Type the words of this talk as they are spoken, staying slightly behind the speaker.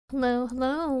Hello,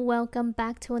 hello. Welcome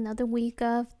back to another week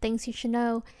of Things You Should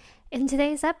Know. In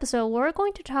today's episode, we're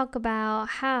going to talk about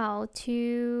how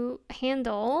to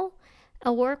handle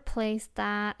a workplace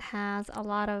that has a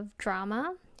lot of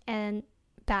drama and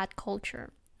bad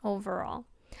culture overall.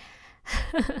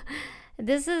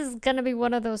 This is going to be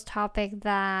one of those topics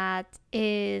that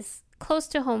is close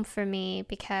to home for me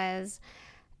because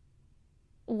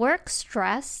work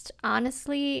stress,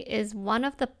 honestly, is one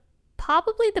of the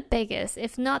probably the biggest,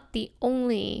 if not the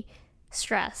only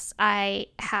stress I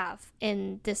have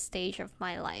in this stage of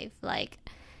my life. Like,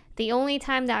 the only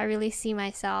time that I really see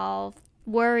myself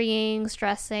worrying,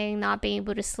 stressing, not being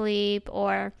able to sleep,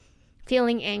 or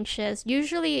feeling anxious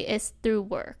usually is through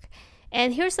work.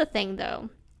 And here's the thing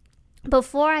though,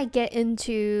 before I get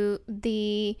into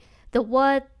the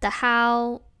what, the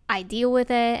how I deal with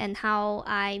it and how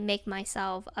I make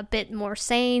myself a bit more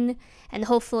sane, and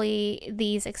hopefully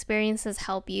these experiences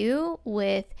help you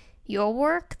with your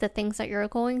work, the things that you're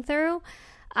going through.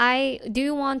 I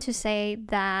do want to say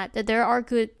that there are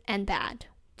good and bad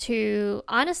to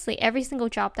honestly every single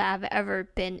job that I've ever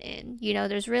been in.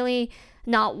 There's really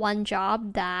not one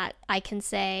job that I can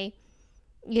say,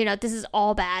 this is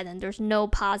all bad and there's no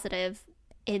positive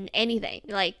in anything.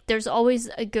 Like, there's always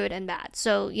a good and bad.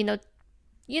 So,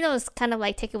 it's kind of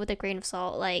like take it with a grain of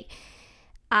salt. Like,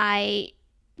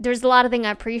 there's a lot of things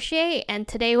I appreciate, and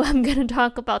today I'm going to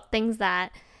talk about things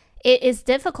that it is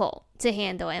difficult to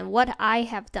handle and what I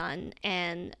have done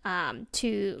and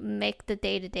to make the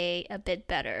day to day a bit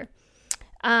better.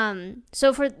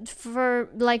 So for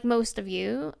like most of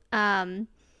you,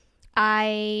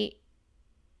 I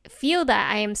feel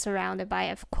that I am surrounded by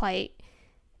a quite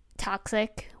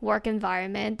toxic work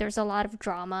environment. There's a lot of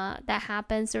drama that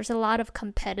happens. There's a lot of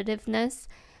competitiveness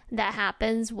that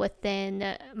happens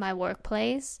within my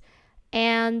workplace.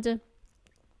 And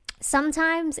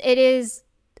sometimes it is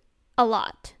a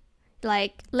lot.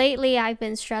 Like, lately I've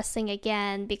been stressing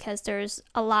again because there's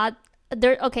a lot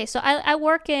there. Okay, so I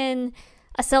work in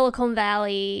a Silicon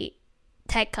Valley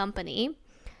tech company.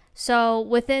 So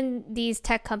within these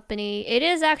tech company, it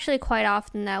is actually quite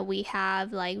often that we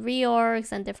have like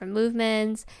reorgs and different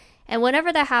movements. And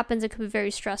whenever that happens, it could be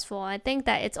very stressful. I think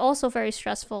that it's also very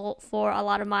stressful for a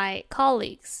lot of my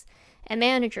colleagues and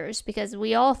managers because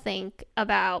we all think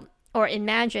about or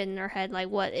imagine in our head like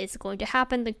what is going to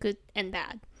happen, the good and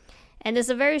bad. And it's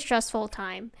a very stressful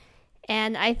time.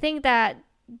 And I think that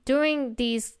during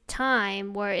these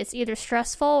time where it's either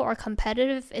stressful or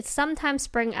competitive, it sometimes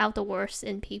bring out the worst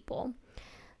in people.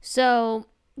 So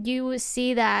you will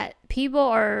see that people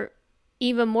are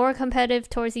even more competitive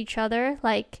towards each other.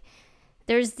 Like,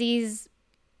 there's these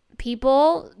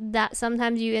people that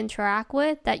sometimes you interact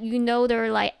with that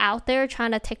they're like out there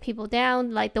trying to take people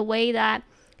down, like the way that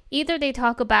either they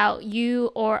talk about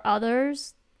you or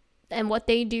others and what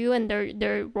they do and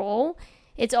their role.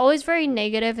 It's always very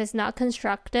negative. It's not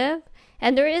constructive.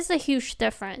 And there is a huge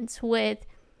difference with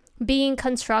being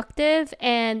constructive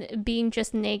and being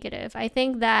just negative. I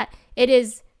think that it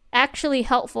is actually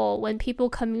helpful when people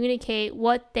communicate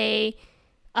what they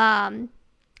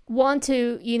want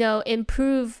to,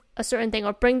 improve a certain thing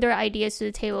or bring their ideas to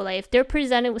the table. Like, if they're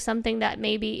presented with something that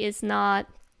maybe is not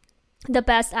the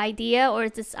best idea or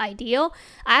it's ideal,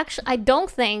 I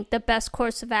don't think the best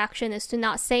course of action is to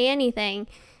not say anything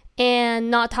and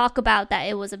not talk about that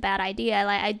it was a bad idea.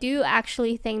 Like, I do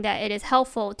actually think that it is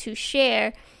helpful to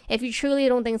share, if you truly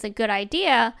don't think it's a good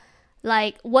idea,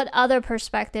 like what other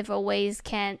perspective or ways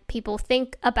can people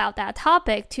think about that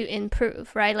topic to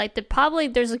improve, right? Like, probably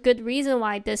there's a good reason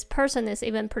why this person is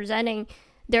even presenting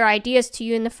their ideas to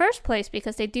you in the first place,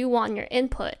 because they do want your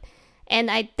input.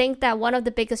 And I think that one of the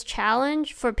biggest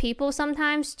challenge for people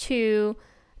sometimes to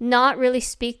not really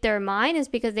speak their mind is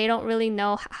because they don't really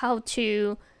know how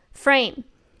to frame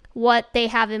what they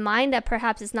have in mind that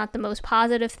perhaps is not the most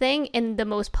positive thing in the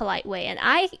most polite way. And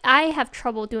I have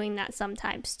trouble doing that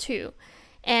sometimes too.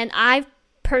 And I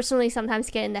personally sometimes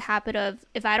get in the habit of,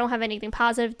 if I don't have anything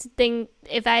positive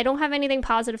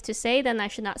to say, then I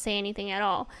should not say anything at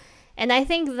all. And I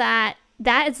think that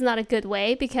is not a good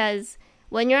way, because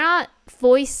when you're not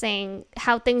voicing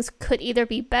how things could either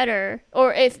be better,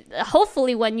 or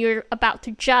hopefully when you're about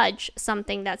to judge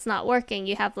something that's not working,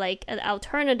 you have like an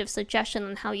alternative suggestion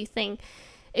on how you think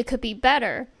it could be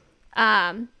better.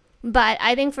 But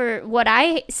I think for what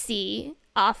I see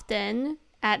often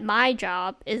at my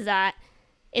job is that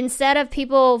instead of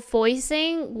people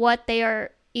voicing what they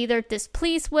are either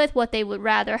displeased with, what they would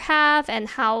rather have, and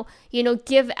how,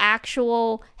 give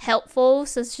actual helpful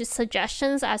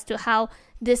suggestions as to how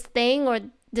this thing or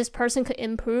this person could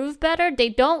improve better, they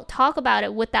don't talk about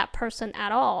it with that person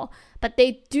at all, but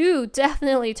they do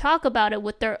definitely talk about it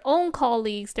with their own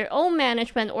colleagues, their own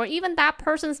management, or even that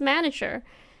person's manager.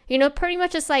 Pretty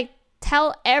much just like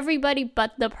tell everybody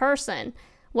but the person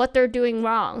what they're doing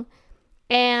wrong.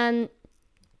 And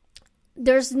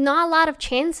there's not a lot of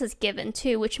chances given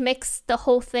too, which makes the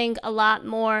whole thing a lot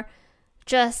more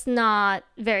just not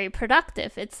very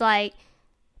productive. It's like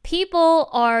people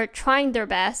are trying their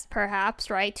best, perhaps,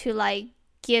 right, to like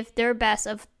give their best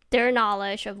of their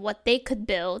knowledge of what they could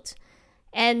build,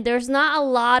 and there's not a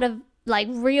lot of like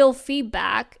real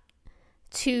feedback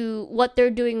to what they're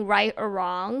doing right or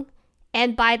wrong.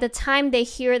 And by the time they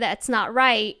hear that it's not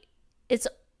right, it's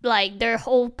like their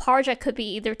whole project could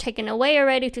be either taken away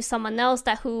already to someone else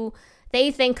that who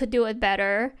they think could do it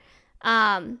better.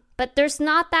 But there's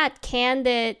not that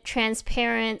candid,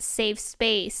 transparent, safe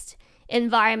space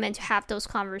environment to have those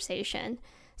conversations.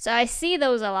 So I see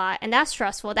those a lot, and that's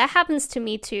stressful. That happens to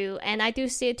me too, and I do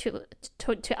see it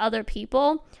to other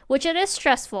people, which it is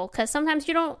stressful because sometimes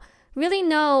you don't really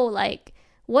know like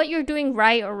what you're doing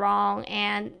right or wrong,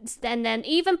 and then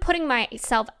even putting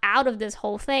myself out of this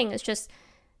whole thing is just,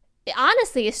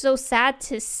 honestly, it's so sad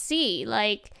to see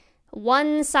like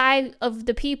one side of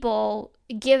the people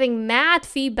giving mad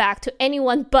feedback to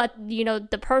anyone but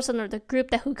the person or the group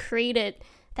that who created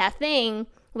that thing,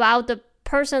 while the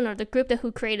person or the group that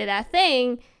who created that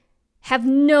thing have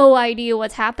no idea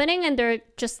what's happening, and they're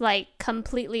just like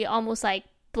completely almost like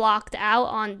blocked out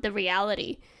on the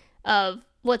reality of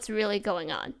what's really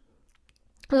going on.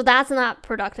 So that's not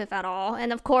productive at all.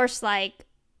 And of course, like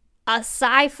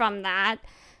aside from that,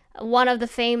 one of the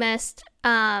famous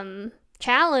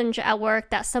challenge at work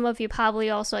that some of you probably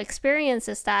also experience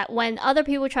is that when other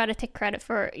people try to take credit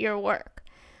for your work,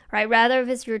 right? Rather if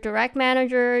it's your direct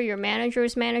manager, your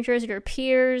manager's managers, your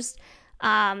peers,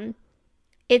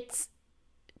 it's,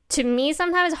 to me,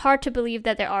 sometimes hard to believe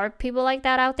that there are people like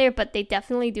that out there, but they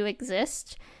definitely do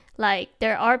exist. Like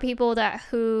there are people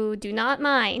who do not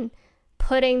mind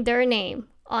putting their name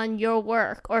on your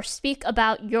work or speak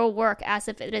about your work as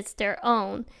if it is their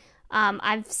own.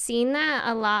 I've seen that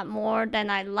a lot more than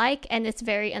I like, and it's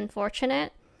very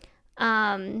unfortunate.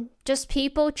 Just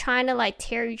people trying to like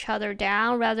tear each other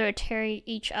down rather than tear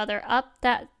each other up.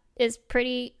 That is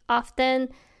pretty often,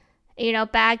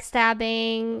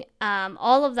 backstabbing,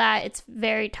 all of that. It's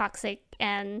very toxic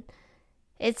and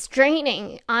it's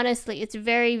draining. Honestly, it's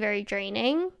very, very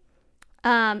draining.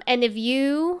 And if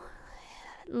you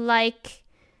like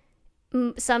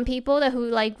some people who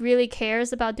like really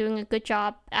cares about doing a good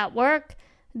job at work,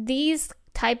 these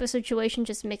type of situation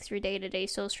just makes your day-to-day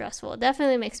so stressful. It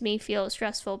definitely makes me feel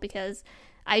stressful because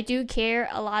I do care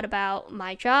a lot about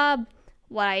my job,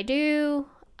 what I do,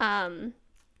 and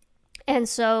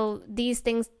so these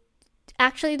things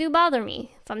actually do bother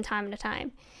me from time to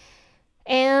time.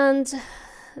 And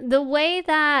the way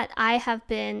that I have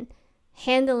been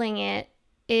handling it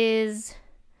is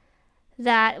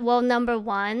that, well, number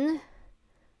one,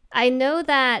 I know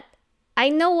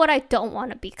what I don't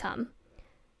want to become.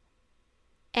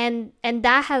 And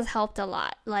that has helped a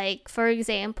lot. Like, for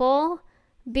example,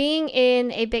 being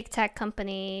in a big tech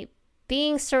company,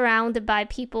 being surrounded by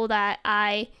people that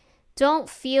I don't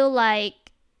feel like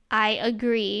I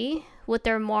agree with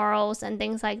their morals and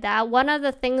things like that. One of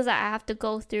the things that I have to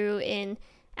go through in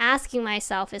asking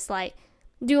myself is like,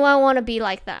 do I want to be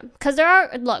like them? Because there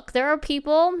are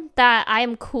people that I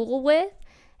am cool with,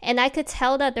 and I could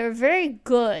tell that they're very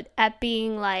good at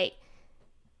being like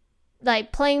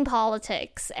playing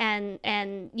politics and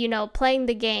playing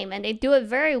the game, and they do it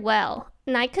very well,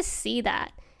 and I could see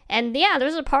that. And yeah,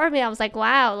 there's a part of me that was like,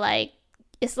 wow, like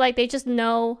it's like they just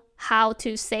know how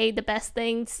to say the best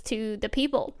things to the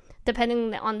people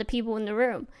depending on the people in the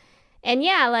room. And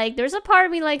yeah, like there's a part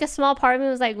of me, like a small part of me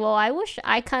was like, well, I wish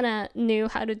I kind of knew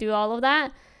how to do all of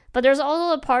that. But there's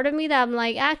also a part of me that I'm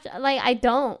like, I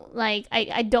don't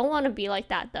want to be like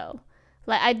that though.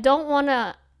 Like I don't want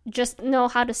to just know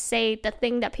how to say the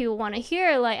thing that people want to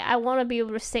hear. Like I want to be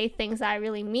able to say things that I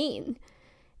really mean.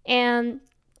 And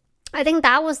I think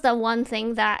that was the one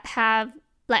thing that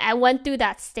I went through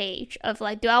that stage of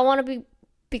like, do I want to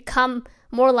become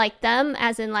more like them,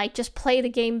 as in like just play the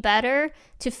game better,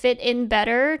 to fit in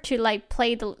better, to like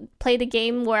play the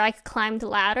game where I could climb the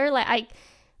ladder. Like I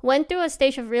went through a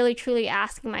stage of really truly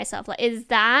asking myself, like, is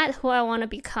that who I want to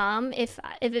become if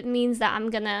it means that I'm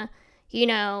gonna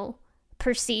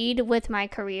proceed with my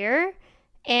career?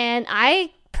 And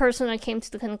I personally came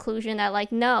to the conclusion that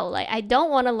like, no, like I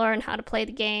don't want to learn how to play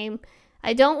the game.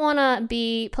 I don't want to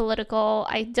be political.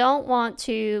 I don't want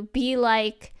to be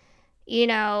like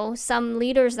some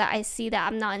leaders that I see that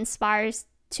I'm not inspired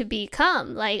to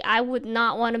become. Like I would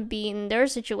not want to be in their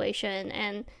situation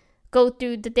and go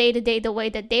through the day-to-day the way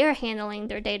that they're handling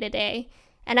their day-to-day.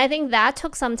 And I think that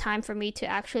took some time for me to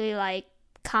actually like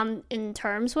come in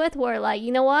terms with, where like,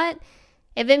 you know what,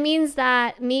 if it means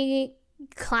that me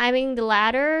climbing the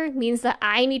ladder means that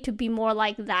I need to be more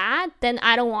like that, then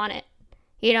I don't want it.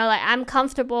 You know, like I'm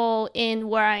comfortable in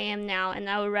where I am now, and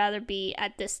I would rather be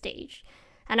at this stage.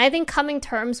 And I think coming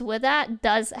terms with that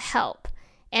does help.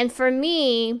 And for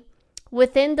me,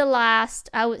 within the last,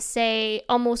 I would say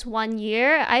almost 1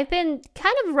 year, I've been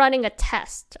kind of running a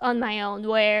test on my own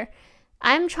where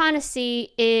I'm trying to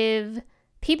see if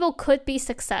people could be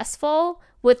successful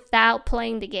without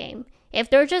playing the game. If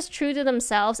they're just true to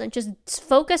themselves and just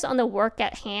focus on the work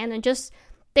at hand and just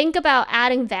think about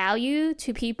adding value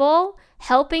to people,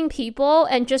 helping people,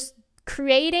 and just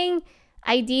creating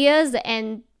ideas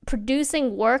and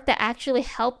producing work that actually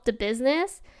help the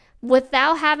business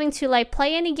without having to like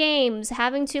play any games,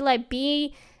 having to like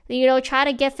be, you know, try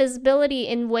to get visibility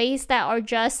in ways that are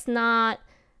just not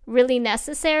really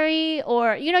necessary,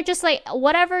 or, you know, just like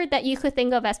whatever that you could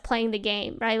think of as playing the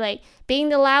game, right? Like being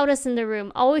the loudest in the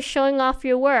room, always showing off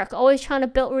your work, always trying to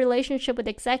build a relationship with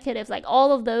executives, like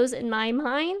all of those in my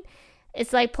mind,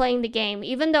 it's like playing the game.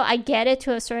 Even though I get it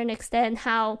to a certain extent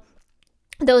how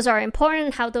those are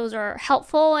important, how those are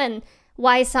helpful, and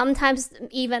why sometimes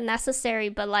even necessary,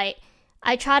 but like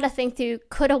I try to think through,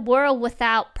 could a world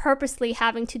without purposely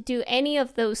having to do any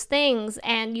of those things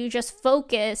and you just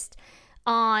focused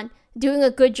on doing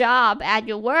a good job at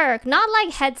your work, not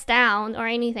like heads down or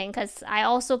anything, because I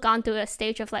also gone through a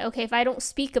stage of like, okay, if I don't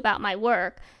speak about my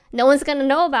work, no one's gonna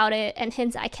know about it, and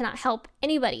hence I cannot help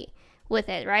anybody with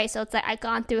it, right? So it's like I've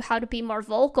gone through how to be more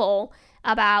vocal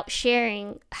about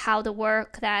sharing how the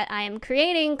work that I am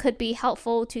creating could be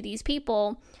helpful to these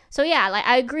people. So yeah, like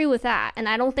I agree with that, and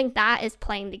I don't think that is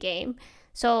playing the game.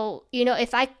 So, you know,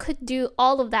 if I could do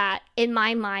all of that in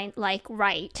my mind, like,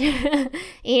 right,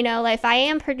 you know, like if I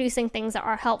am producing things that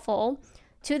are helpful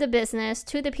to the business,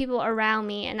 to the people around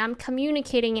me, and I'm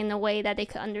communicating in a way that they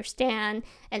could understand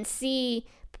and see,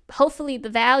 hopefully, the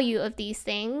value of these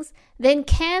things, then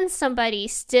can somebody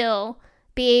still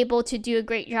be able to do a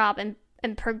great job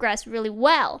and progress really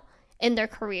well in their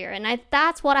career? And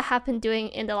that's what I have been doing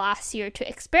in the last year to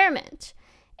experiment.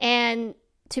 And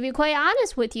to be quite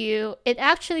honest with you, it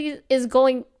actually is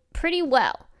going pretty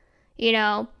well. You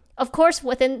know, of course,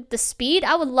 within the speed,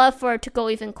 I would love for it to go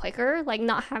even quicker, like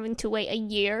not having to wait a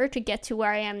year to get to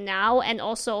where I am now. And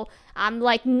also, I'm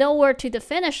like nowhere to the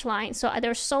finish line. So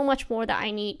there's so much more that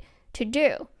I need to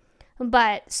do.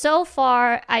 But so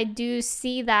far, I do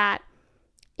see that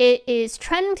it is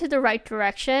trending to the right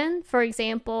direction. For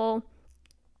example,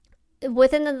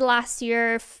 within the last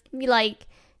year, like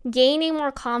gaining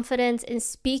more confidence in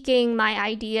speaking my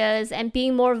ideas and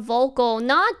being more vocal,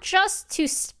 not just to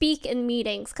speak in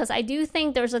meetings, because I do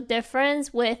think there's a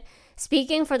difference with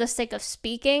speaking for the sake of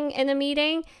speaking in a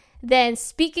meeting than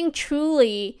speaking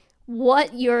truly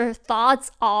what your thoughts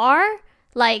are.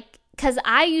 Like, because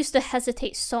I used to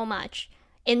hesitate so much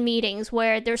in meetings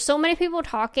where there's so many people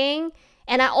talking,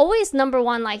 and I always, number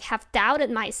one, like have doubted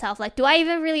myself. Like, do I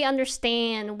even really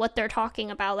understand what they're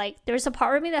talking about? Like, there's a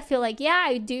part of me that feel like, yeah,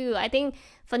 I do. I think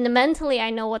fundamentally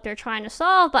I know what they're trying to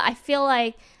solve, but I feel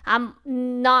like I'm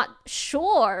not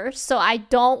sure. So I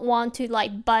don't want to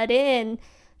like butt in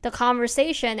the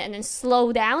conversation and then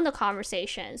slow down the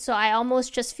conversation. So I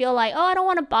almost just feel like, oh, I don't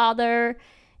want to bother.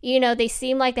 You know, they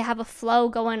seem like they have a flow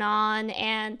going on,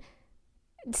 and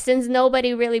since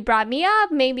nobody really brought me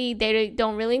up, maybe they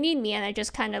don't really need me, and I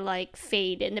just kind of like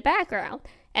fade in the background.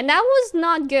 And that was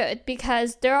not good,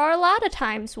 because there are a lot of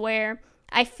times where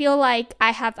I feel like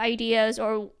I have ideas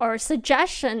or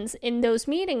suggestions in those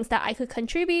meetings that I could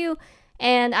contribute,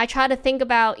 and I try to think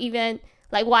about even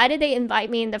like, why did they invite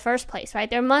me in the first place, right?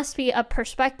 There must be a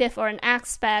perspective or an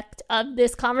aspect of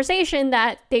this conversation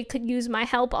that they could use my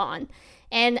help on,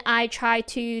 and I try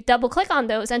to double click on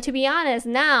those. And to be honest,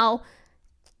 now,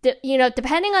 you know,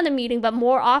 depending on the meeting, but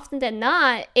more often than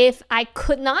not, if I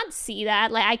could not see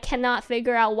that, like I cannot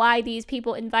figure out why these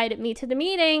people invited me to the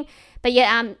meeting, but yet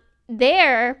I'm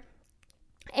there,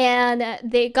 and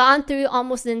they gone through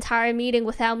almost the entire meeting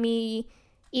without me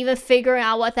even figuring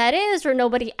out what that is, or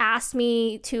nobody asked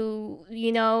me to,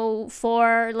 you know,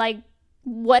 for like,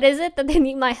 what is it that they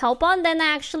need my help on, then I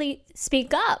actually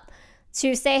speak up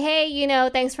to say, hey, you know,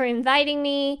 thanks for inviting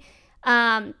me.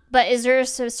 But is there a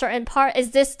certain part,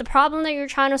 is this the problem that you're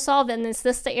trying to solve, and is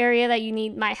this the area that you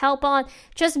need my help on?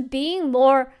 Just being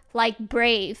more like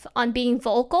brave on being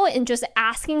vocal and just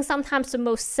asking sometimes the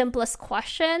most simplest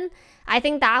question. I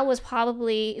think that was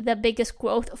probably the biggest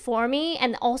growth for me,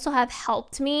 and also have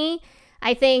helped me.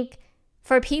 I think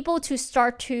for people to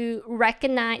start to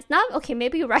recognize, not, okay,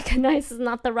 maybe recognize is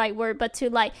not the right word, but to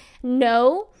like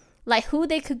know like who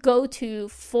they could go to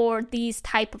for these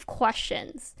type of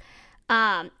questions.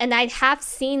 And I have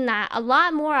seen that a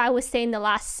lot more, I would say, in the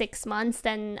last 6 months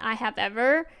than I have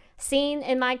ever seen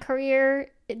in my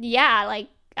career. Yeah, like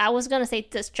I was gonna say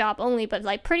this job only, but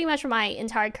like pretty much my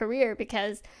entire career,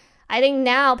 because I think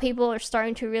now people are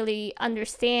starting to really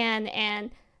understand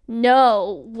and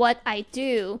know what I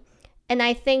do. And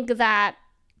I think that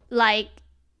like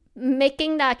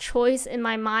making that choice in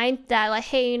my mind that like,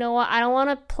 hey, you know what, I don't want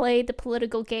to play the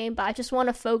political game, but I just want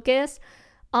to focus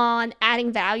on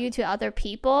adding value to other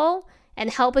people and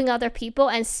helping other people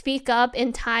and speak up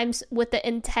in times with the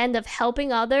intent of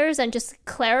helping others and just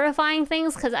clarifying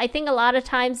things. Because I think a lot of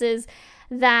times is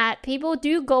that people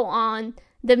do go on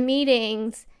the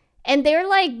meetings and they're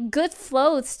like good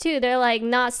flows too. They're like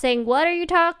not saying, what are you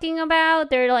talking about?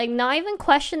 They're like not even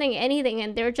questioning anything,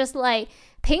 and they're just like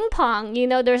ping pong, you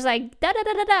know, there's like da da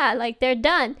da da da, like they're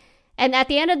done. And at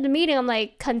the end of the meeting, I'm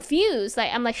like confused.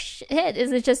 Like, I'm like, shit,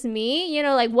 is it just me? You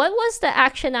know, like what was the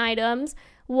action items?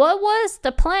 What was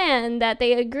the plan that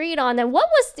they agreed on? And what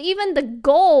was even the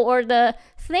goal or the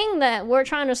thing that we're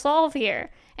trying to solve here?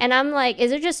 And I'm like,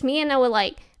 is it just me? And I would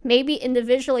like maybe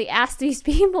individually ask these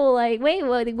people like, wait,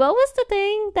 what was the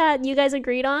thing that you guys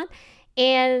agreed on?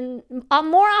 And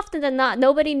more often than not,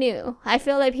 nobody knew. I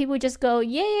feel like people just go,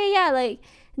 yeah, like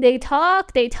they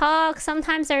talk.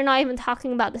 Sometimes they're not even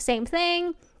talking about the same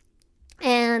thing.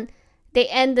 And they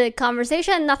end the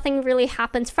conversation and nothing really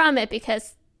happens from it,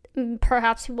 because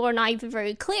perhaps people are not even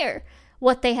very clear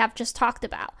what they have just talked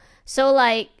about. So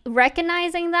like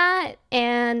recognizing that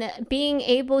and being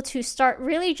able to start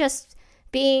really just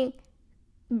being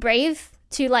brave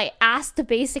to like ask the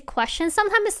basic questions.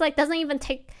 Sometimes it's like doesn't even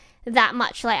take that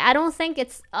much. Like I don't think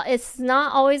it's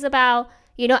not always about,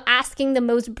 you know, asking the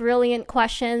most brilliant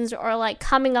questions or like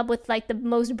coming up with like the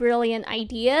most brilliant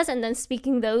ideas and then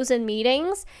speaking those in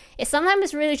meetings. Sometimes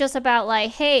it's really just about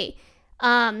like, hey,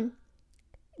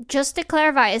 just to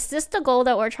clarify, is this the goal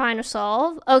that we're trying to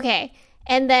solve? Okay.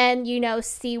 And then, you know,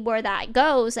 see where that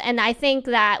goes. And I think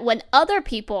that when other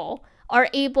people are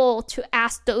able to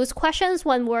ask those questions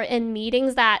when we're in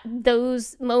meetings, that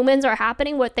those moments are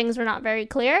happening where things are not very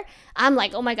clear, I'm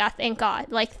like, oh my God, thank God.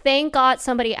 Like, thank God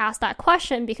somebody asked that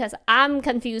question, because I'm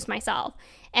confused myself.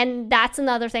 And that's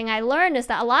another thing I learned, is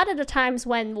that a lot of the times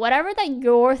when whatever that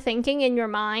you're thinking in your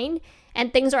mind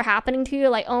and things are happening to you,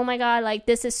 like, oh my God, like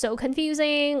this is so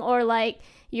confusing, or like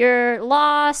you're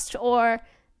lost, or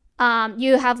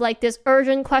you have like this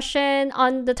urgent question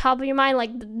on the top of your mind,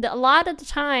 like a lot of the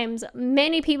times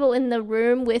many people in the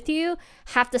room with you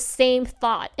have the same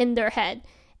thought in their head.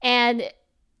 And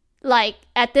like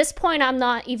at this point, I'm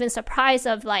not even surprised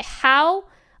of like how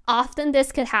often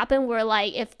this could happen, where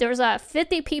like if there's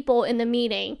 50 people in the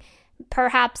meeting,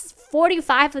 perhaps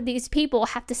 45 of these people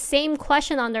have the same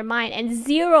question on their mind, and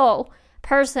 0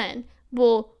 person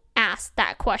will ask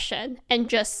that question and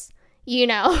just, you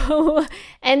know,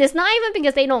 and it's not even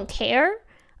because they don't care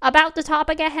about the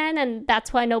topic at hand and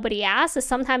that's why nobody asks. It's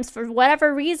sometimes for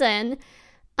whatever reason,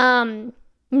 no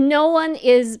one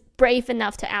is brave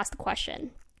enough to ask the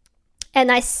question.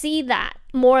 And I see that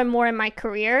more and more in my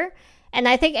career. And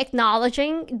I think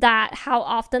acknowledging that how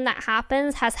often that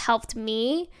happens has helped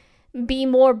me be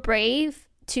more brave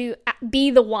to be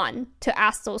the one to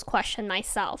ask those questions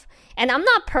myself. And I'm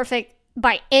not perfect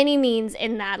by any means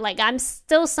in that. Like, I'm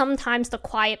still sometimes the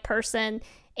quiet person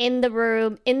in the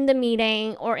room, in the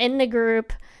meeting, or in the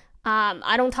group.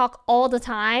 I don't talk all the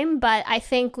time, but I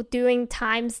think doing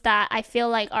times that I feel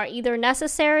like are either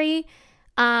necessary,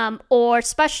 or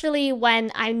especially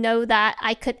when I know that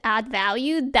I could add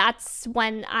value, that's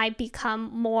when I become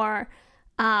more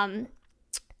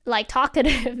like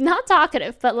talkative. Not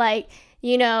talkative, but like,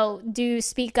 you know, do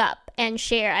speak up and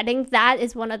share. I think that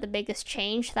is one of the biggest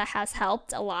change that has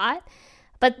helped a lot.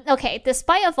 But okay,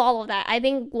 despite of all of that, I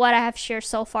think what I have shared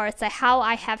so far is like how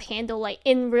I have handled like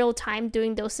in real time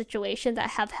doing those situations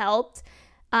that have helped,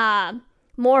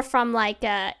 more from like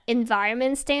a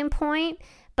environment standpoint.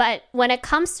 But when it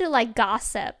comes to like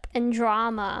gossip and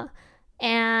drama,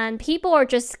 and people are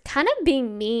just kind of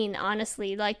being mean,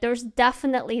 honestly, like there's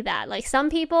definitely that. Like some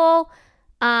people,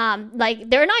 like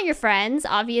they're not your friends,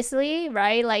 obviously,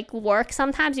 right? Like work,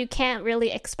 sometimes you can't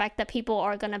really expect that people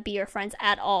are gonna be your friends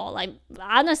at all. Like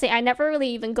honestly, I never really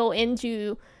even go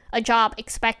into a job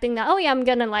expecting that, oh yeah, I'm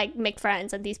gonna like make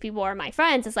friends and these people are my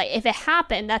friends. It's like, if it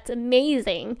happened, that's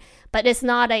amazing, but it's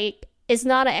not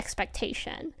an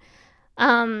expectation.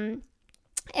 And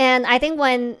I think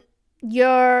when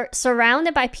you're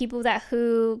surrounded by people that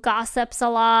who gossips a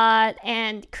lot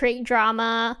and create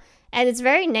drama, and it's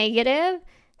very negative,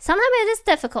 sometimes it is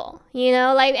difficult,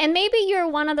 like, and maybe you're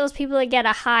one of those people that get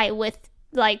a high with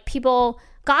like people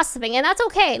gossiping, and that's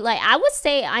okay. Like, I would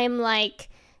say I am like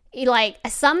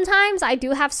sometimes I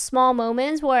do have small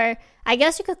moments where I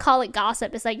guess you could call it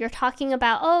gossip. It's like you're talking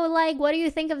about, oh, like, what do you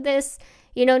think of this,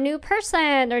 new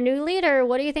person or new leader?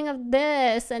 What do you think of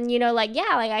this? And, like,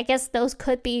 yeah, like, I guess those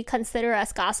could be considered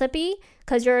as gossipy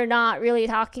because you're not really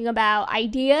talking about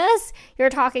ideas. You're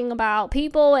talking about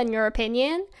people and your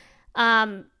opinion.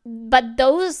 But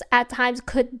those at times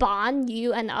could bond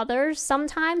you and others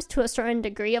sometimes to a certain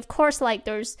degree. Of course, like,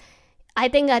 there's, I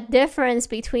think, a difference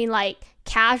between like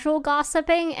casual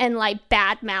gossiping and like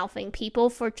bad mouthing people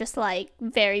for just like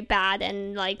very bad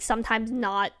and like sometimes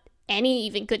not any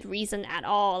even good reason at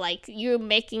all. Like, you're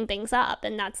making things up,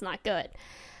 and that's not good.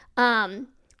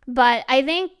 But I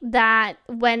think that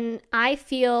when I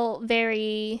feel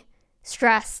very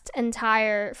stressed and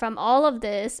tired from all of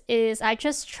this is I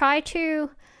just try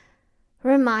to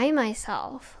remind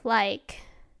myself, like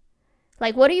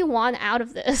what do you want out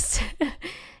of this?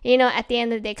 At the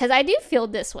end of the day, because I do feel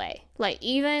this way, like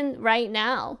even right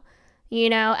now,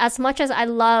 as much as I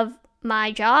love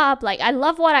my job, like I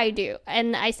love what I do,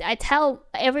 and I tell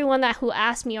everyone that who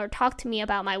asks me or talk to me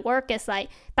about my work is like,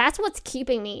 that's what's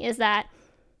keeping me, is that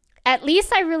at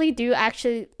least I really do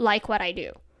actually like what I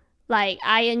do. Like,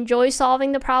 I enjoy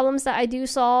solving the problems that I do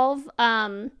solve.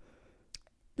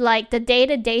 Like the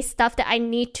day-to-day stuff that I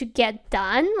need to get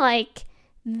done, like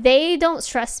they don't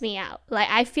stress me out. Like,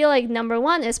 I feel like, number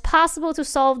one, it's possible to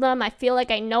solve them. I feel like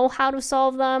I know how to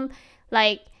solve them.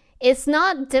 Like, it's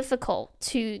not difficult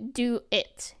to do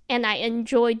it, and I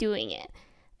enjoy doing it.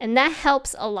 And that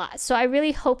helps a lot. So I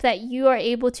really hope that you are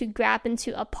able to grab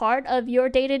into a part of your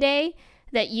day-to-day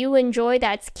that you enjoy,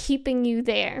 that's keeping you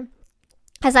there.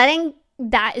 Because I think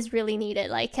that is really needed.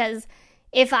 Like, because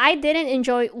if I didn't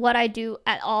enjoy what I do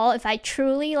at all, if I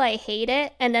truly like hate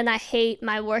it, and then I hate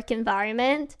my work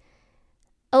environment,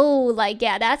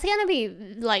 yeah, that's gonna be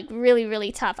like really,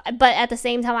 really tough. But at the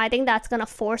same time, I think that's gonna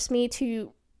force me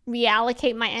to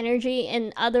reallocate my energy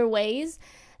in other ways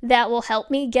that will help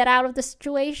me get out of the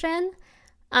situation.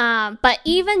 But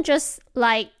even just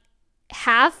like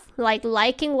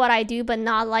liking what I do, but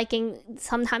not liking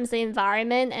sometimes the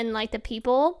environment and like the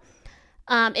people,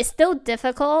 it's still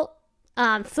difficult.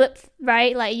 Flip,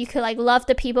 right? Like, you could like love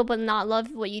the people but not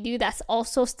love what you do. That's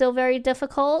also still very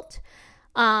difficult.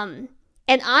 And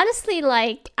honestly,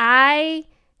 like, I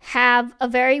have a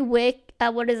very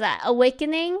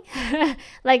awakening,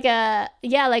 like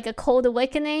a cold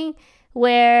awakening,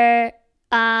 where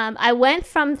I went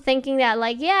from thinking that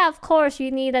like, yeah, of course you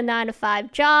need a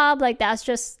 9-to-5 job, like that's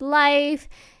just life,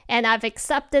 and I've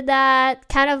accepted that,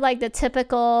 kind of like the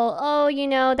typical,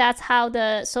 that's how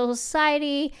the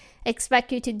society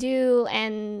expect you to do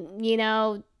and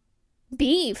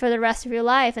be for the rest of your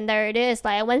life, and there it is.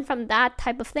 Like, I went from that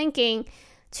type of thinking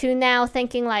to now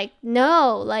thinking like,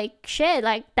 no, like, shit,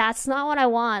 like that's not what I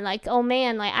want. Like, oh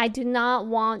man, like I do not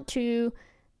want to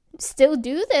still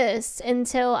do this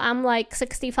until I'm like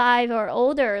 65 or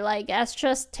older. Like, that's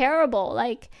just terrible.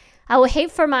 Like, I would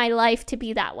hate for my life to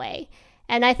be that way.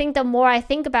 And I think the more I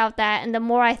think about that, and the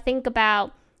more I think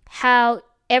about how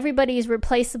everybody is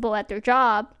replaceable at their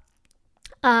job,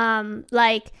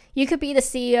 like, you could be the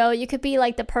CEO, you could be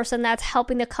like the person that's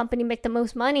helping the company make the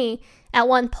most money at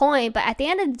one point, but at the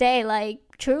end of the day, like,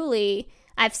 truly,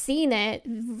 I've seen it,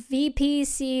 VP,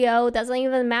 CEO, doesn't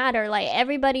even matter. Like,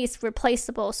 everybody's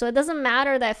replaceable. So it doesn't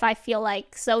matter that if I feel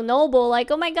like so noble,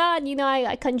 like, oh my God,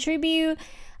 I contribute,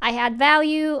 I add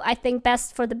value, I think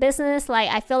best for the business. Like,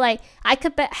 I feel like I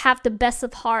could have the best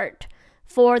of heart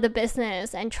for the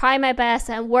business and try my best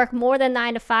and work more than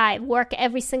 9-to-5, work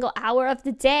every single hour of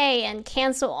the day and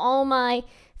cancel all my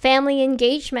family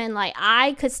engagement. Like,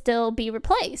 I could still be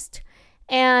replaced.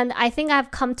 And I think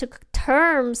I've come to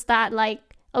terms that, like,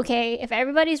 okay, if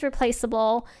everybody's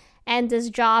replaceable and this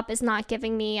job is not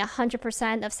giving me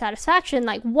 100% of satisfaction,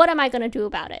 like, what am I going to do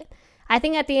about it? I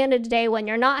think at the end of the day, when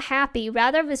you're not happy,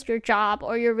 rather if it's your job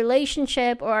or your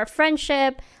relationship or a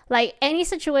friendship, like any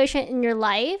situation in your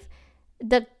life,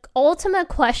 the ultimate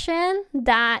question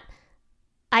that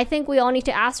I think we all need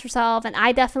to ask ourselves, and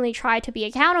I definitely try to be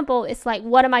accountable, is like,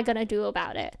 what am I going to do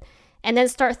about it? And then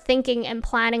start thinking and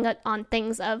planning on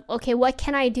things of, okay, what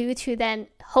can I do to then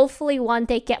hopefully one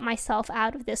day get myself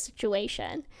out of this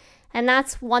situation? And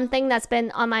that's one thing that's been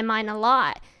on my mind a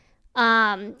lot.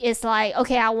 Is like,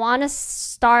 okay, I want to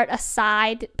start a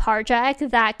side project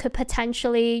that could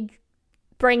potentially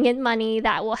bring in money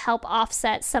that will help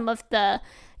offset some of the,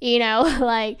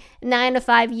 like 9 to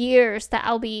 5 years that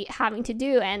I'll be having to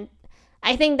do. And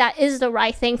I think that is the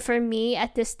right thing for me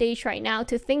at this stage right now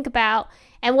to think about.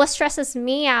 And what stresses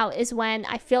me out is when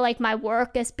I feel like my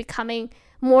work is becoming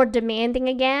more demanding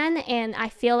again, and I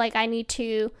feel like I need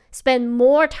to spend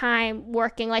more time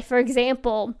working. Like, for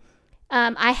example,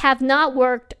 I have not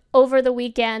worked over the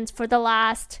weekends for the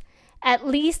last at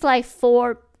least like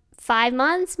 4-5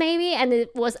 months maybe, and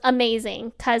it was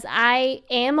amazing because I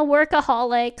am a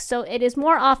workaholic, so it is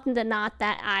more often than not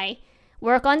that I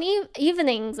work on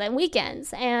evenings and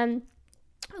weekends. And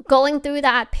going through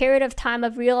that period of time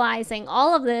of realizing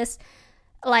all of this,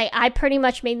 like, I pretty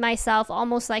much made myself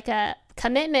almost like a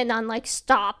commitment on like,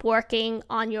 stop working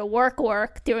on your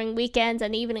work during weekends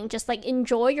and evening. Just like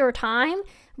enjoy your time,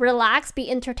 relax,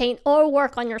 be entertained, or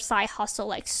work on your side hustle.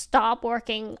 Like, stop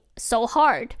working so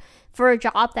hard for a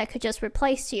job that could just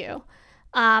replace you.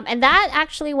 And that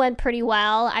actually went pretty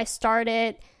well. I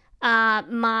started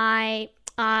my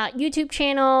YouTube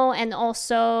channel, and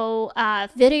also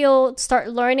start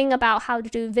learning about how to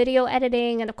do video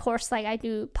editing. And of course, like, I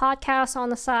do podcasts on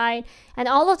the side, and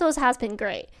all of those has been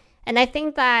great. And I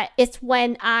think that it's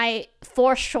when I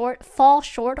fall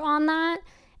short on that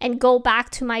and go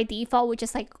back to my default, which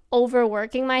is like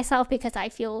overworking myself because I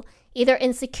feel either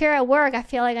insecure at work. I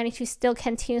feel like I need to still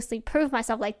continuously prove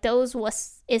myself. Like, is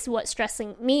what's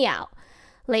stressing me out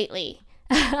lately.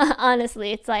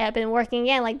 Honestly, it's like I've been working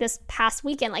again. Like this past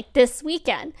weekend, like this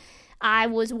weekend, I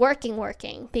was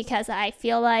working because I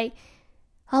feel like,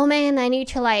 oh man, I need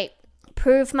to like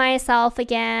prove myself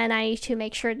again. I need to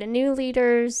make sure the new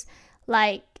leaders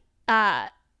like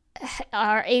are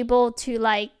able to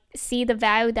like see the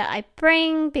value that I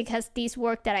bring, because these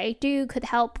work that I do could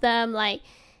help them. Like,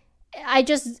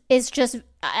 it's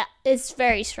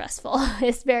very stressful.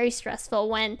 It's very stressful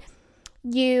when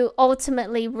you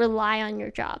ultimately rely on your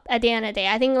job at the end of the day.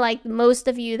 I think like most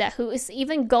of you who is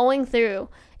even going through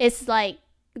is like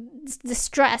the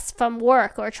stress from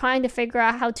work, or trying to figure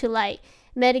out how to like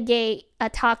mitigate a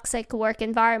toxic work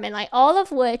environment, like all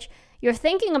of which you're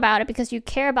thinking about it because you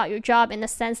care about your job in the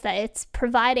sense that it's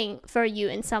providing for you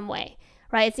in some way,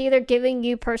 right? It's either giving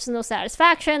you personal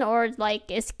satisfaction, or like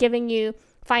it's giving you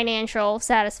financial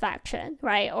satisfaction,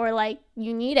 right? Or like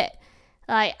you need it.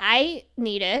 Like, I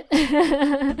need it.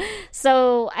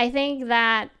 So I think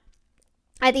that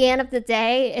at the end of the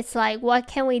day, it's like, what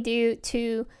can we do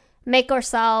to make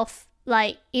ourselves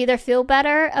like either feel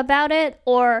better about it,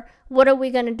 or what are we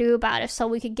going to do about it so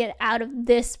we could get out of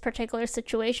this particular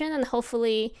situation and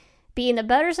hopefully be in a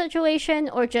better situation,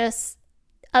 or just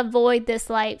avoid this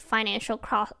like financial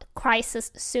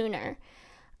crisis sooner.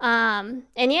 And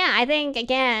yeah, I think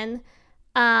again,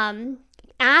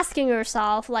 asking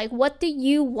yourself like, what do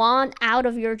you want out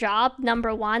of your job?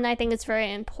 Number one, I think it's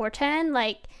very important.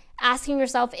 Like, asking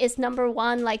yourself, is number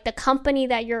one like the company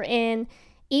that you're in,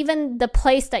 even the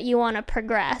place that you want to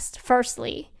progress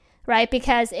firstly, right?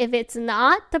 Because if it's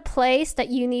not the place that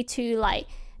you need to like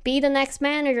be the next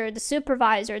manager, the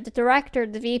supervisor, the director,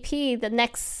 the VP, the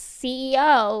next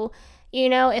CEO,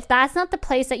 if that's not the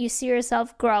place that you see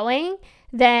yourself growing,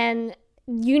 then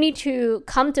you need to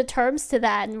come to terms to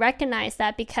that and recognize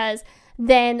that, because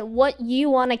then what you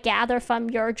want to gather from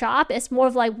your job is more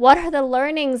of like, what are the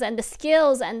learnings and the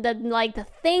skills and the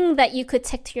thing that you could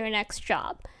take to your next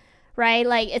job, right?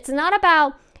 Like, it's not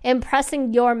about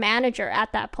impressing your manager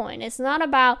at that point. It's not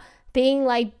about being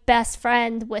like best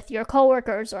friend with your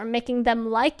coworkers or making them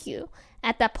like you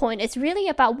at that point. It's really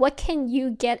about what can you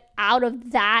get out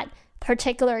of that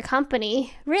particular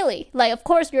company, really. Like, of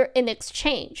course, you're in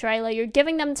exchange, right? Like, you're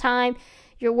giving them time,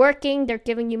 you're working, they're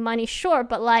giving you money, sure,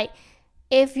 but like,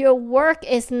 if your work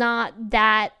is not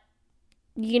that,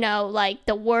 like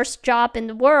the worst job in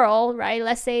the world, right?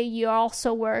 Let's say you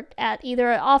also work at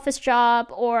either an office job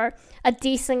or a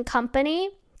decent company,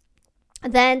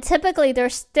 then typically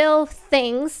there's still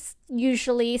things,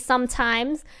 usually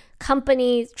sometimes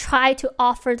companies try to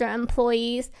offer their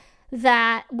employees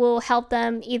that will help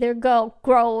them either grow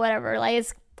or whatever. Like,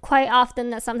 it's quite often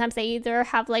that sometimes they either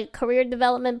have like career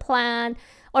development plan,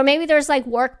 or maybe there's like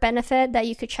work benefit that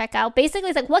you could check out. Basically,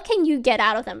 it's like, what can you get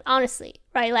out of them, honestly,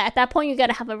 right? Like, at that point, you got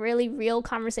to have a really real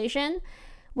conversation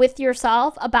with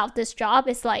yourself about this job.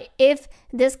 It's like, if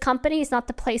this company is not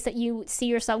the place that you see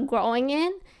yourself growing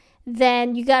in,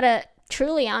 then you got to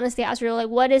truly, honestly ask yourself, like,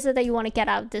 what is it that you want to get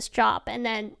out of this job? And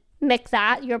then make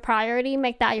that your priority,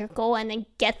 make that your goal, and then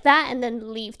get that, and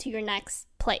then leave to your next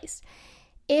place.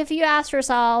 If you ask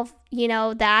yourself,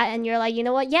 that, and you're like, you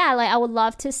know what, yeah, like, I would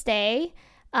love to stay,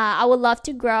 I would love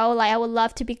to grow, like, I would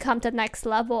love to become the next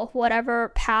level of whatever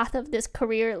path of this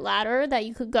career ladder that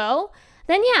you could go,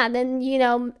 then yeah, then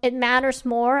it matters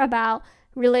more about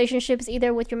relationships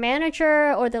either with your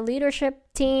manager or the leadership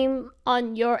team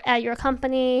at your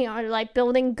company, or like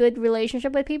building good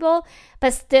relationship with people.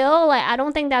 But still, like, I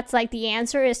don't think that's like the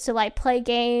answer, is to like play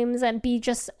games and be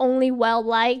just only well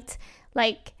liked.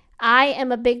 Like, I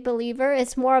am a big believer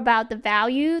it's more about the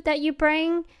value that you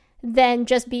bring than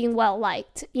just being well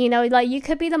liked. Like, you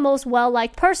could be the most well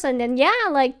liked person, and yeah,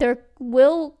 like there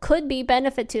could be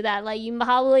benefit to that. Like, you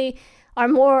probably are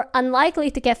more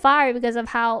unlikely to get fired because of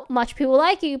how much people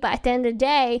like you. But at the end of the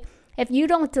day, if you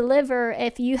don't deliver,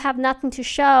 if you have nothing to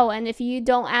show, and if you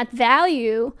don't add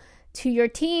value to your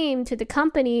team, to the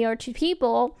company, or to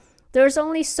people, there's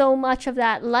only so much of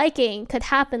that liking could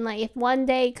happen. Like, if one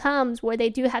day comes where they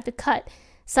do have to cut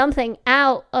something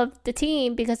out of the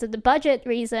team because of the budget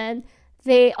reason,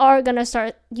 they are going to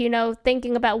start,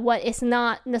 thinking about what is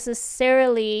not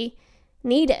necessarily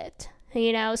needed.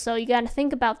 So you got to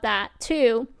think about that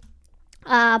too.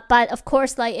 But of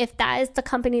course, like, if that is the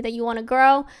company that you want to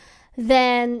grow,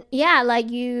 then yeah, like,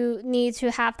 you need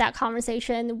to have that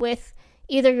conversation with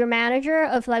either your manager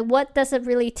of like, what does it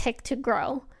really take to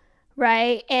grow,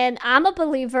 right? And I'm a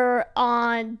believer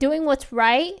on doing what's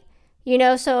right,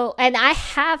 so, and I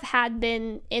have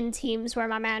been in teams where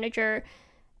my manager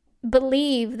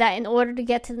believe that in order to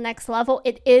get to the next level,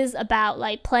 it is about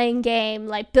like playing game,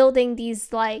 like building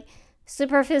these like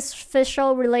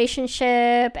superficial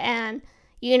relationship, and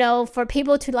for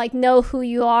people to like know who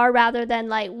you are rather than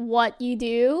like what you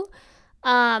do,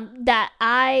 that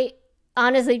I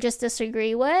honestly just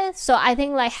disagree with. So I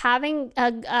think like having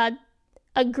a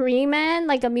agreement,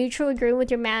 like a mutual agreement with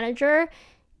your manager,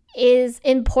 is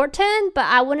important, but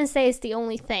I wouldn't say it's the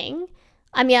only thing.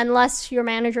 I mean, unless your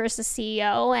manager is the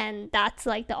CEO and that's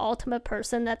like the ultimate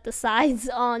person that decides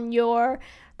on your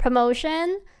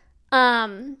promotion.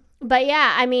 But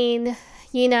yeah, I mean,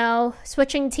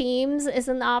 switching teams is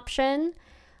an option.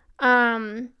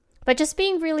 But just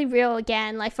being really real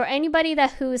again, like, for anybody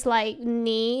who's like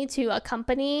new to a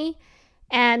company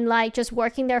and like just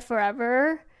working there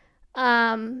forever,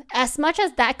 as much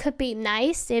as that could be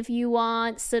nice if you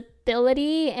want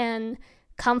stability and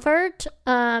comfort,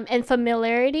 and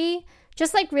familiarity,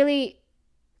 just like really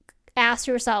ask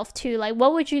yourself too, like,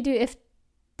 what would you do if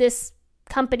this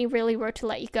company really were to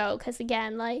let you go? Because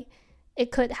again, like,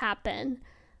 it could happen,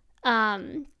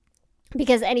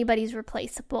 because anybody's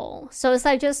replaceable. So it's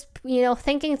like just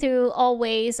thinking through all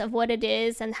ways of what it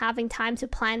is and having time to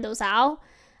plan those out,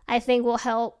 I think will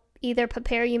help either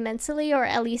prepare you mentally or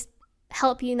at least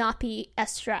help you not be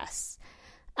as stressed.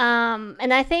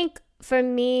 And I think for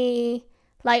me,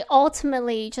 like,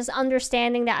 ultimately just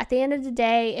understanding that at the end of the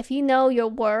day, if you know your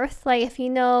worth, like if you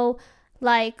know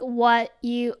like what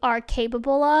you are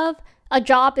capable of, a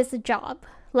job is a job.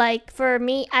 Like, for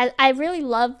me, I really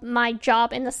love my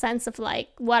job in the sense of like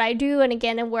what I do and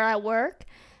again and where I work,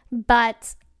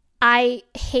 but I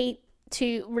hate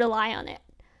to rely on it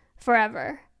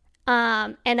forever.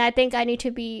 And I think I need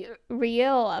to be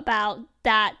real about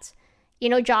that.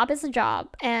 Job is a job,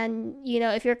 and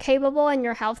if you're capable and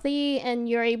you're healthy and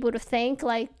you're able to think,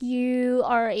 like, you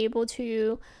are able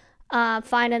to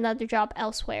find another job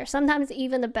elsewhere, sometimes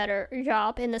even a better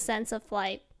job, in the sense of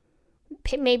like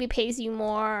maybe pays you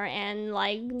more and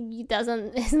like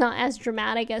it's not as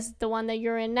dramatic as the one that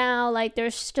you're in now. Like,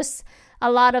 there's just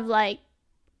a lot of like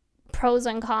pros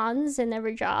and cons in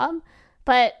every job.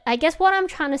 But I guess what I'm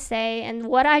trying to say, and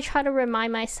what I try to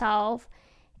remind myself,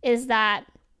 is that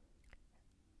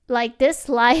like this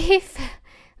life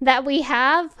that we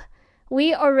have,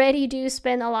 we already do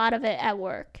spend a lot of it at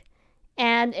work.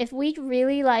 And if we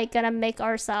really like gonna not make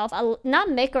ourselves,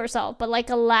 but like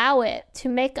allow it to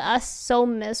make us so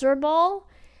miserable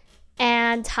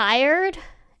and tired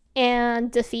and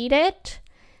defeated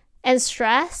and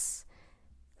stressed,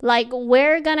 like,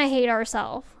 we're gonna hate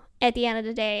ourselves at the end of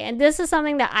the day. And this is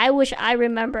something that I wish I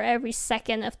remember every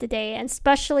second of the day, and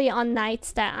especially on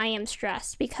nights that I am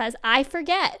stressed, because I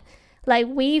forget. Like,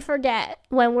 we forget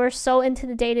when we're so into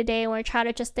the day-to-day and we're trying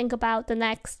to just think about the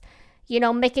next,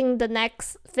 making the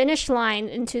next finish line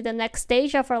into the next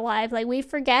stage of our life. Like, we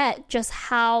forget just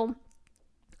how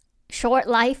short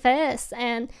life is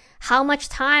and how much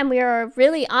time we are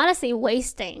really honestly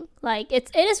wasting. Like,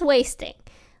 it is wasting.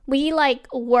 We like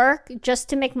work just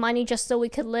to make money just so we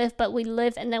could live, but we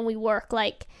live and then we work.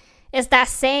 Like, it's that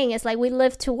saying, it's like we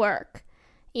live to work,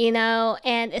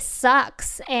 and it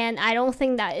sucks. And I don't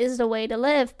think that is the way to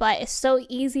live, but it's so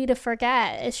easy to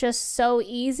forget. It's just so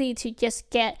easy to just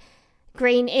get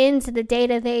grained into the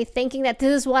day-to-day thinking that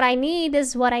this is what I need,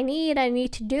 I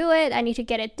need to do it, I need to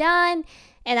get it done.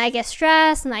 And I get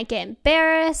stressed and I get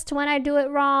embarrassed when I do it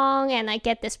wrong, and I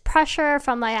get this pressure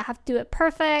from like I have to do it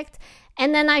perfect.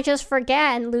 And then I just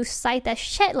forget and lose sight that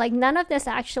shit, like none of this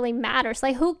actually matters.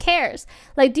 Like who cares?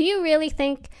 Like, do you really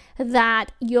think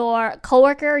that your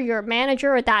coworker, your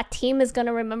manager, or that team is going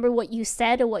to remember what you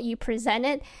said or what you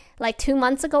presented like 2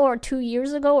 months ago or 2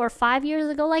 years ago or 5 years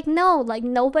ago? Like, no, like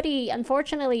nobody,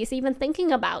 unfortunately, is even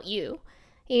thinking about you.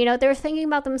 You know, they're thinking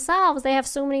about themselves. They have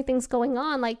so many things going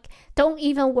on. Like, don't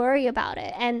even worry about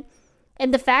it. And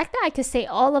the fact that I could say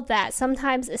all of that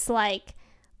sometimes is like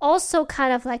also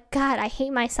kind of like, God, I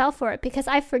hate myself for it, because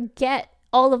I forget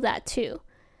all of that too.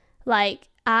 Like,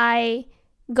 I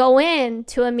go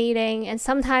into a meeting and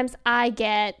sometimes I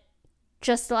get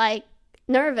just like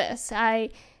nervous.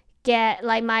 I get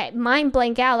like my mind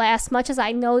blank out, like as much as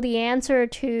I know the answer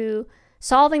to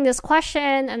solving this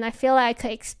question and I feel like I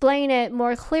could explain it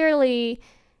more clearly,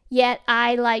 yet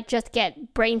I like just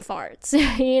get brain farts.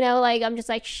 You know, like I'm just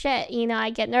like, shit, you know,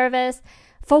 I get nervous.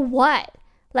 For what?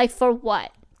 Like, for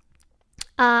what?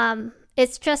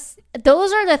 It's just,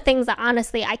 those are the things that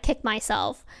honestly I kick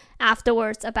myself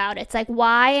afterwards about. It's like,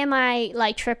 why am I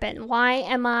like tripping? Why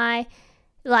am I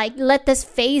like, let this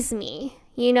phase me?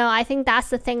 You know, I think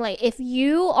that's the thing. Like, if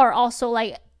you are also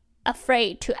like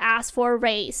afraid to ask for a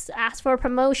raise, ask for a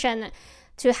promotion,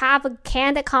 to have a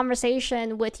candid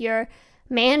conversation with your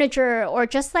manager, or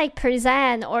just like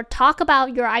present or talk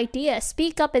about your idea,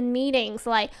 speak up in meetings,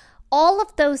 like all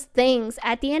of those things,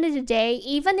 at the end of the day,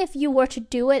 even if you were to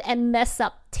do it and mess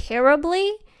up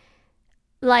terribly,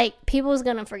 like people's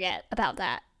gonna forget about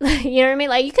that. You know what I mean?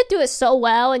 Like, you could do it so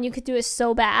well and you could do it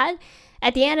so bad.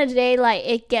 At the end of the day, like,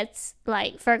 it gets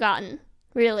like forgotten,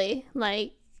 really.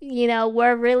 Like, you know,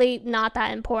 we're really not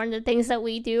that important. The things that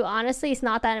we do, honestly, it's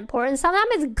not that important.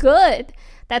 Sometimes it's good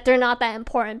that they're not that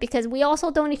important, because we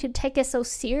also don't need to take it so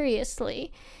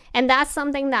seriously. And that's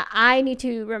something that I need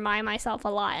to remind myself a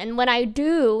lot. And when I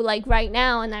do, like right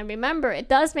now, and I remember, it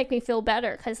does make me feel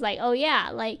better, because like, oh yeah,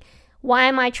 like, why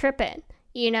am I tripping?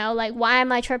 You know, like, why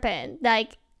am I tripping?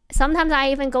 Like, sometimes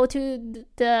I even go to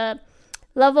the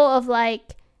level of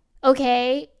like,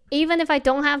 okay, even if I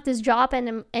don't have this job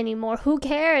anymore, who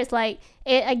cares? Like,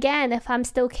 again, if I'm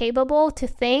still capable to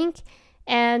think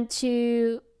and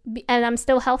and I'm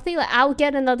still healthy, like, I'll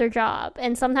get another job,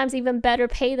 and sometimes even better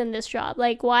pay than this job.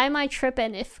 Like, why am I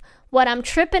tripping if what I'm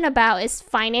tripping about is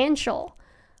financial,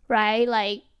 right?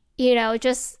 Like, you know,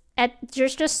 there's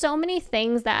just so many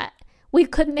things that we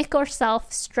could make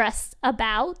ourselves stressed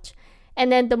about.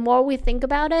 And then the more we think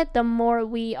about it, the more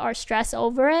we are stressed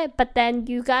over it. But then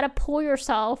you gotta pull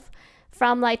yourself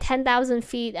from like 10,000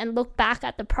 feet and look back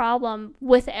at the problem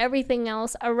with everything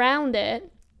else around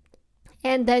it.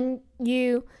 And then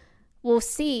you will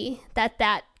see that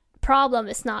that problem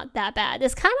is not that bad.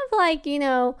 It's kind of like, you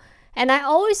know, and I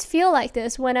always feel like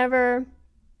this whenever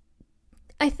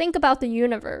I think about the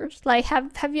universe. Like,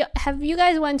 have you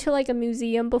guys went to like a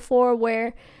museum before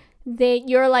where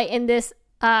you're like in this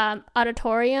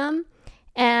auditorium,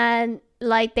 and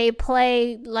like they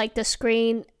play like the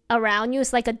screen around you?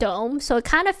 It's like a dome, so it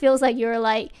kind of feels like you're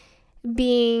like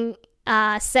being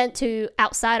sent to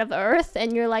outside of Earth,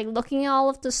 and you're like looking at all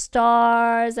of the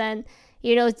stars, and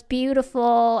you know, it's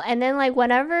beautiful. And then like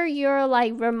whenever you're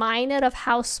like reminded of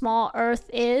how small Earth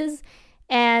is,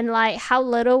 and like how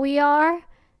little we are,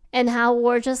 and how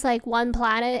we're just like one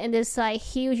planet in this like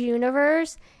huge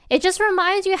universe, it just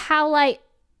reminds you how like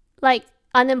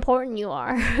unimportant you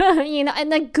are. You know,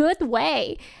 in a good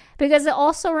way, because it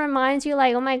also reminds you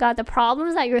like, oh my god, the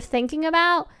problems that you're thinking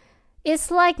about,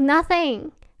 it's like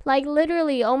nothing. Like,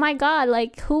 literally, oh my god,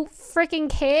 like, who freaking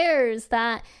cares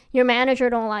that your manager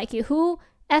don't like you? Who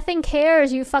effing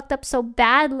cares you fucked up so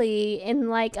badly in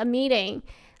like a meeting?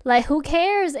 Like, who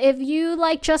cares if you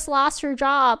like just lost your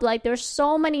job? Like, there's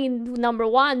so many, number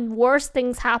one, worse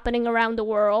things happening around the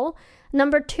world.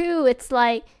 Number two, it's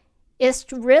like,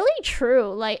 it's really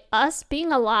true. Like, us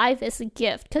being alive is a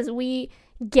gift, because we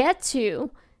get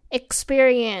to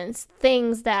experience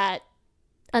things that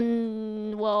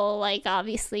well, like,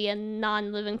 obviously a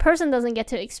non-living person doesn't get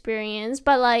to experience.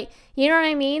 But like, you know what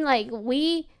I mean? Like,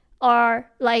 we are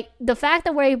like, the fact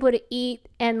that we're able to eat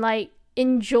and like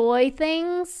enjoy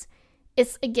things,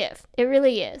 it's a gift. It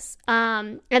really is.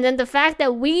 And then the fact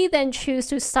that we then choose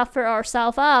to suffer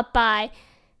ourselves up by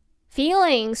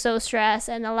feeling so stressed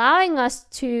and allowing us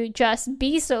to just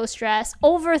be so stressed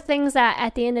over things that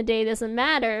at the end of the day doesn't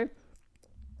matter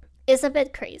is a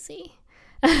bit crazy.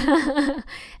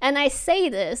 And I say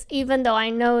this even though I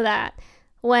know that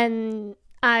when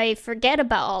I forget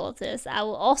about all of this, I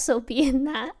will also be in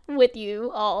that with you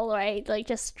all, right? Like,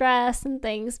 just stress and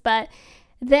things. But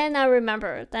then I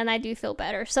remember, then I do feel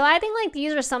better. So I think like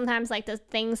these are sometimes like the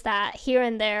things that here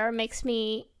and there makes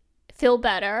me feel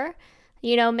better,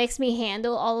 makes me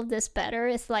handle all of this better.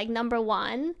 It's like number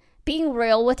one, being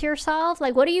real with yourself.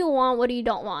 Like, what do you want? What do you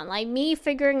don't want? Like me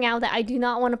figuring out that I do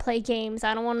not want to play games.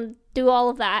 I don't want to do all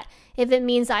of that. If it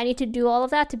means I need to do all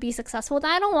of that to be successful,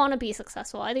 then I don't want to be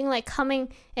successful. I think like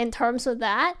coming in terms with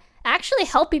that actually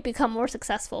help me become more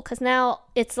successful, because now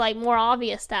it's like more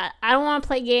obvious that I don't want to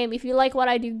play game. If you like what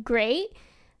I do, great,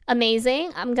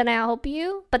 amazing, I'm gonna help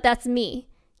you, but that's me,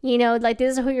 like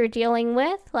this is who you're dealing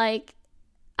with. Like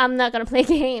I'm not gonna play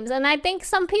games. And I think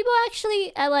some people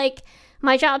actually at like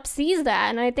my job sees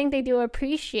that, and I think they do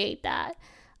appreciate that.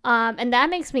 And that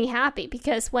makes me happy,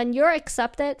 because when you're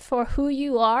accepted for who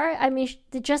you are, I mean,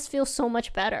 it just feels so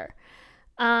much better.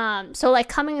 So like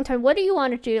coming in turn, what do you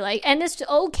want to do? Like, and it's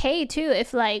okay too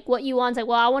if like what you want is like,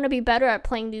 well, I want to be better at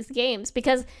playing these games,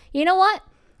 because you know what?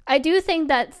 I do think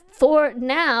that for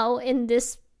now in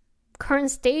this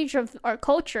current stage of our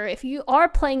culture, if you are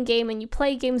playing game and you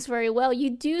play games very well,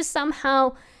 you do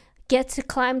somehow get to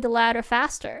climb the ladder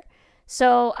faster.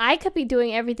 So I could be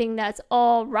doing everything that's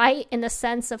all right in the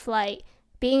sense of like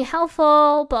being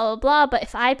helpful, blah, blah, blah. But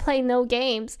if I play no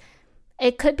games,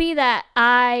 it could be that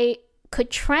I could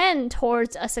trend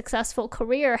towards a successful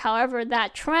career. However,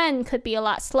 that trend could be a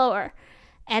lot slower.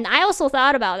 And I also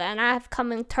thought about that, and I have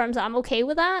come in terms I'm okay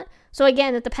with that. So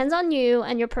again, it depends on you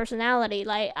and your personality.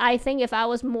 Like I think if I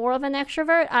was more of an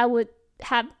extrovert, I would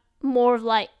have more of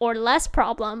like or less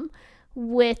problem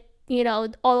with,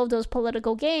 all of those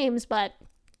political games, but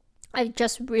I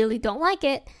just really don't like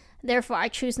it. Therefore, I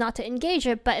choose not to engage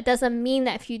it. But it doesn't mean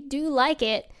that if you do like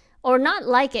it, or not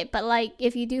like it, but like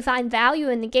if you do find value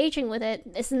in engaging with it,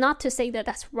 it's not to say that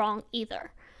that's wrong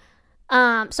either.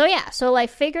 So like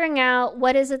figuring out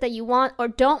what is it that you want or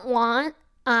don't want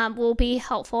will be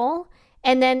helpful.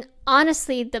 And then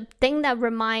honestly, the thing that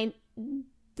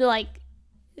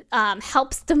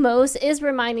helps the most is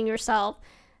reminding yourself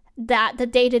that the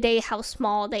day-to-day, how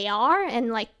small they are, and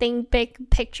like think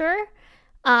big picture.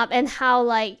 And how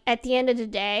like at the end of the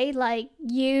day, like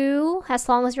you, as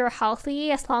long as you're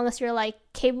healthy, as long as you're like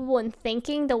capable in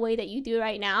thinking the way that you do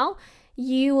right now,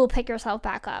 you will pick yourself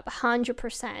back up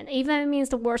 100%, even if it means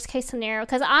the worst case scenario.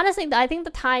 Because honestly, I think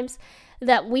the times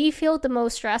that we feel the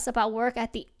most stress about work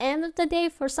at the end of the day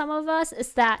for some of us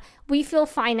is that we feel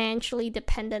financially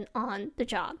dependent on the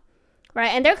job, right?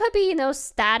 And there could be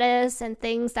status and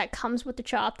things that comes with the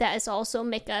job that is also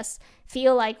make us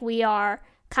feel like we are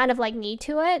kind of like need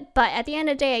to it. But at the end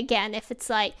of the day, again, if it's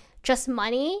like just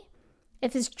money,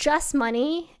 if it's just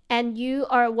money and you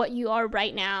are what you are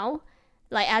right now,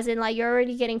 like as in like you're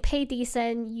already getting paid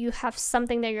decent, you have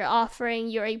something that you're offering,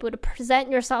 you're able to present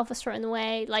yourself a certain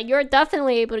way, like you're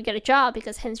definitely able to get a job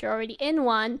because hence you're already in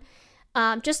one.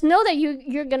 Just know that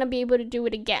you're gonna be able to do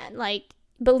it again. Like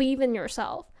believe in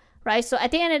yourself, right? So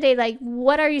at the end of the day, like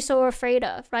what are you so afraid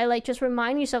of, right? Like just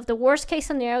remind yourself the worst case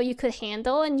scenario you could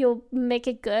handle and you'll make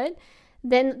it good.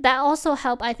 Then that also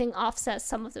help, I think, offset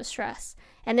some of the stress.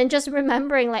 And then just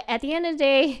remembering, like at the end of the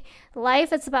day,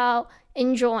 life is about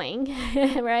enjoying,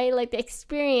 right? Like the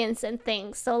experience and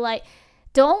things. So like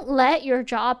don't let your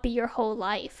job be your whole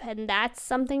life. And that's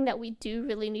something that we do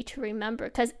really need to remember,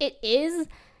 because it is,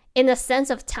 in a sense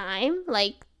of time,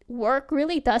 like work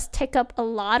really does take up a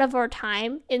lot of our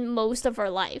time in most of our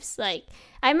lives. Like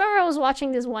I remember I was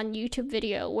watching this one YouTube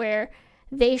video where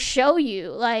they show you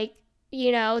like,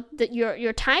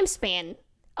 your time span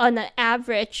on an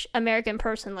average American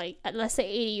person, like let's say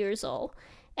 80 years old,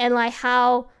 and like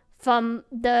how from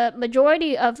the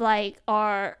majority of like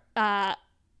our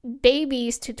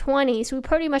babies to 20s, we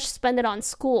pretty much spend it on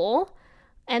school.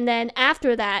 And then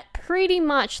after that, pretty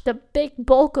much the big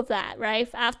bulk of that, right?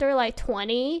 After like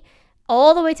 20,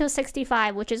 all the way till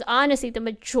 65, which is honestly the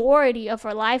majority of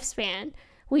our lifespan,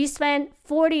 we spend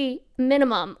 40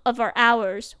 minimum of our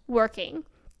hours working.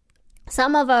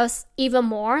 Some of us even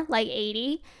more, like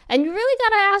 80. And you really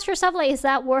gotta ask yourself, like, is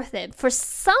that worth it? For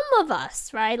some of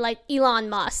us, right, like Elon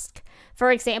Musk,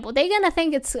 for example, they're gonna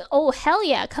think it's, oh, hell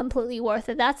yeah, completely worth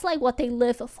it. That's like what they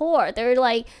live for. They're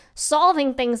like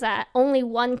solving things that only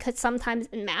one could sometimes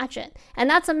imagine. And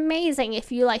that's amazing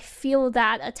if you like feel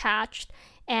that attached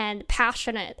and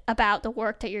passionate about the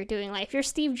work that you're doing. Like if you're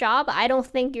Steve Jobs, I don't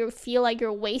think you feel like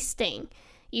you're wasting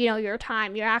your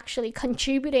time. You're actually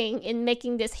contributing in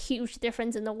making this huge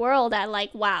difference in the world at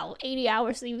like, wow, 80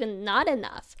 hours is even not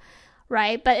enough,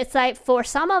 right? But it's like for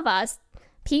some of us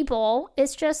people,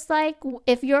 it's just like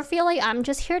if you're feeling I'm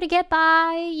just here to get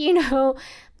by,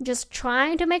 just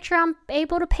trying to make sure I'm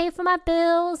able to pay for my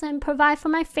bills and provide for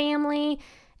my family,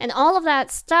 And all of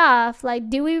that stuff, like,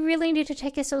 do we really need to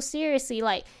take it so seriously?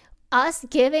 Like, us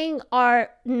giving our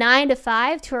 9 to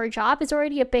 5 to our job is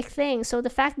already a big thing. So the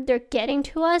fact that they're getting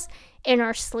to us in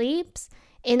our sleeps,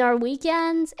 in our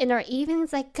weekends, in our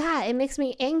evenings, like, God, it makes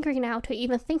me angry now to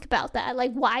even think about that.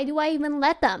 Like, why do I even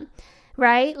let them?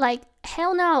 Right? Like,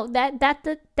 hell no,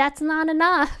 that's not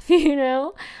enough, you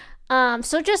know?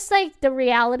 So just like the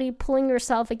reality, pulling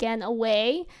yourself again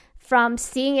away from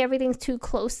seeing everything too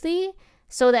closely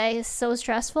so that it's so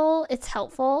stressful, it's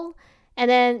helpful. And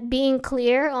then being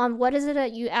clear on what is it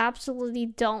that you absolutely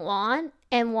don't want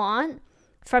and want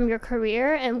from your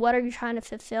career, and what are you trying to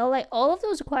fulfill. Like, all of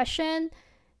those questions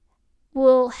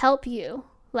will help you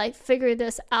like figure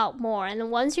this out more. And then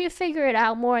once you figure it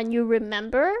out more and you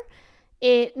remember,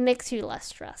 it makes you less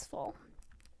stressful.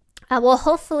 Well,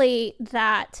 hopefully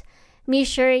that me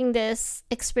sharing this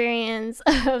experience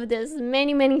of this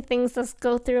many things that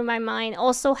go through my mind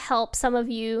also help some of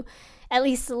you at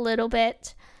least a little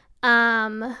bit.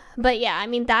 But yeah, I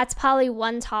mean, that's probably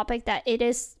one topic that it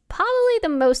is probably the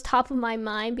most top of my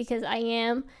mind, because I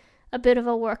am a bit of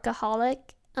a workaholic.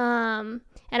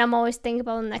 And I'm always thinking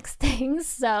about the next things,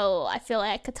 so I feel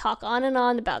like I could talk on and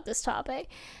on about this topic.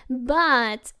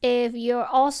 But if you're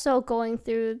also going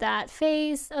through that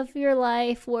phase of your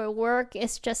life where work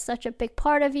is just such a big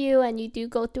part of you and you do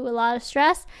go through a lot of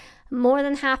stress, I'm more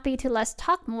than happy to let's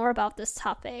talk more about this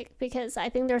topic, because I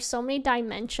think there's so many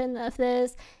dimensions of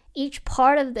this. Each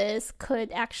part of this could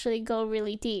actually go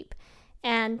really deep,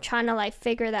 and trying to like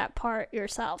figure that part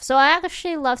yourself. So I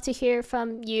actually love to hear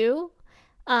from you.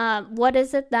 What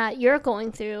is it that you're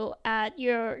going through at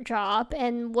your job,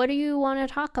 and what do you want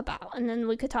to talk about? And then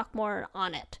we could talk more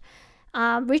on it.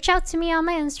 Reach out to me on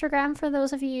my Instagram for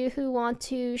those of you who want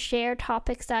to share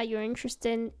topics that you're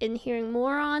interested in hearing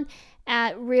more on,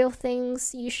 at Real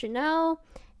Things You Should Know.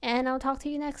 And I'll talk to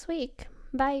you next week.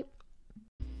 Bye.